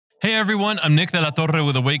Hey everyone, I'm Nick de la Torre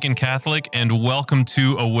with Awaken Catholic, and welcome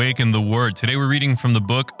to Awaken the Word. Today we're reading from the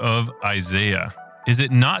book of Isaiah. Is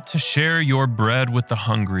it not to share your bread with the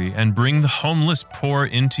hungry and bring the homeless poor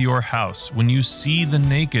into your house when you see the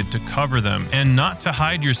naked to cover them and not to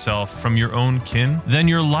hide yourself from your own kin? Then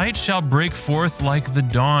your light shall break forth like the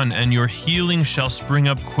dawn and your healing shall spring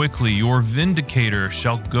up quickly. Your vindicator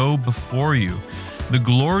shall go before you. The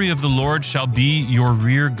glory of the Lord shall be your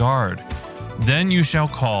rear guard. Then you shall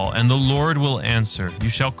call, and the Lord will answer. You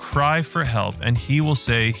shall cry for help, and he will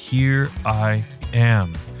say, Here I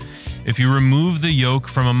am. If you remove the yoke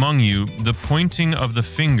from among you, the pointing of the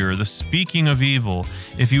finger, the speaking of evil,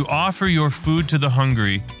 if you offer your food to the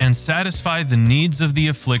hungry, and satisfy the needs of the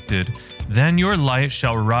afflicted, then your light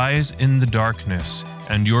shall rise in the darkness,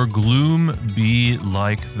 and your gloom be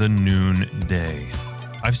like the noonday.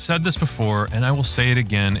 I've said this before, and I will say it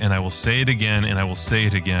again, and I will say it again, and I will say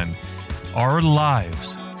it again. Our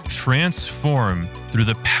lives transform through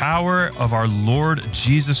the power of our Lord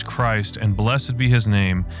Jesus Christ, and blessed be his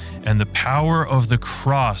name, and the power of the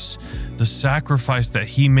cross, the sacrifice that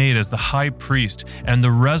he made as the high priest, and the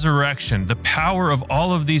resurrection, the power of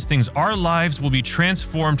all of these things. Our lives will be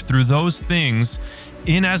transformed through those things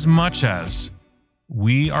inasmuch as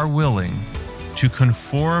we are willing to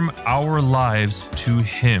conform our lives to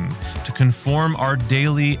him, to conform our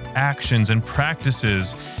daily actions and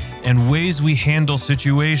practices and ways we handle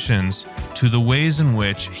situations to the ways in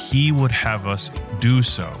which he would have us do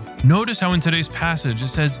so. Notice how in today's passage it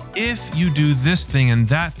says, if you do this thing and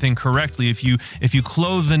that thing correctly, if you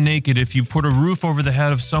clothe the naked, if you put a roof over the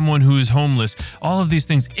head of someone who is homeless, all of these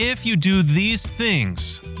things, if you do these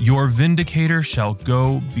things, your vindicator shall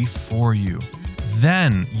go before you.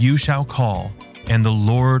 Then you shall call, and the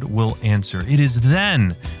Lord will answer. It is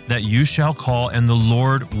then that you shall call, and the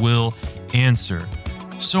Lord will answer.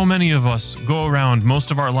 So many of us go around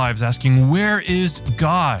most of our lives asking, where is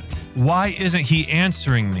God? Why isn't he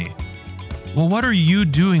answering me? Well, what are you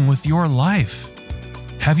doing with your life?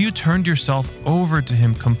 Have you turned yourself over to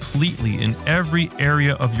him completely in every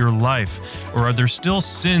area of your life? Or are there still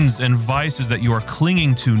sins and vices that you are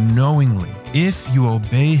clinging to knowingly? If you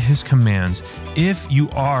obey his commands, if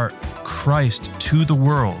you are Christ to the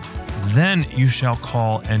world, then you shall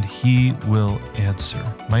call and he will answer.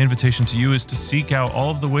 My invitation to you is to seek out all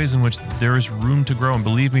of the ways in which there is room to grow. And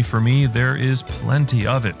believe me, for me, there is plenty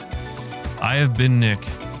of it. I have been Nick.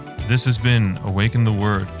 This has been Awaken the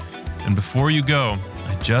Word. And before you go,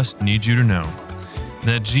 I just need you to know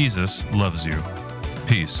that Jesus loves you.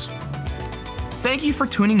 Peace. Thank you for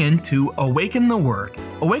tuning in to Awaken the Word.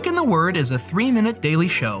 Awaken the Word is a 3-minute daily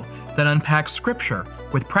show that unpacks scripture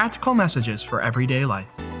with practical messages for everyday life.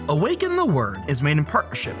 Awaken the Word is made in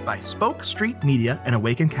partnership by Spoke Street Media and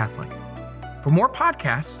Awaken Catholic. For more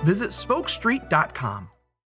podcasts, visit spokestreet.com.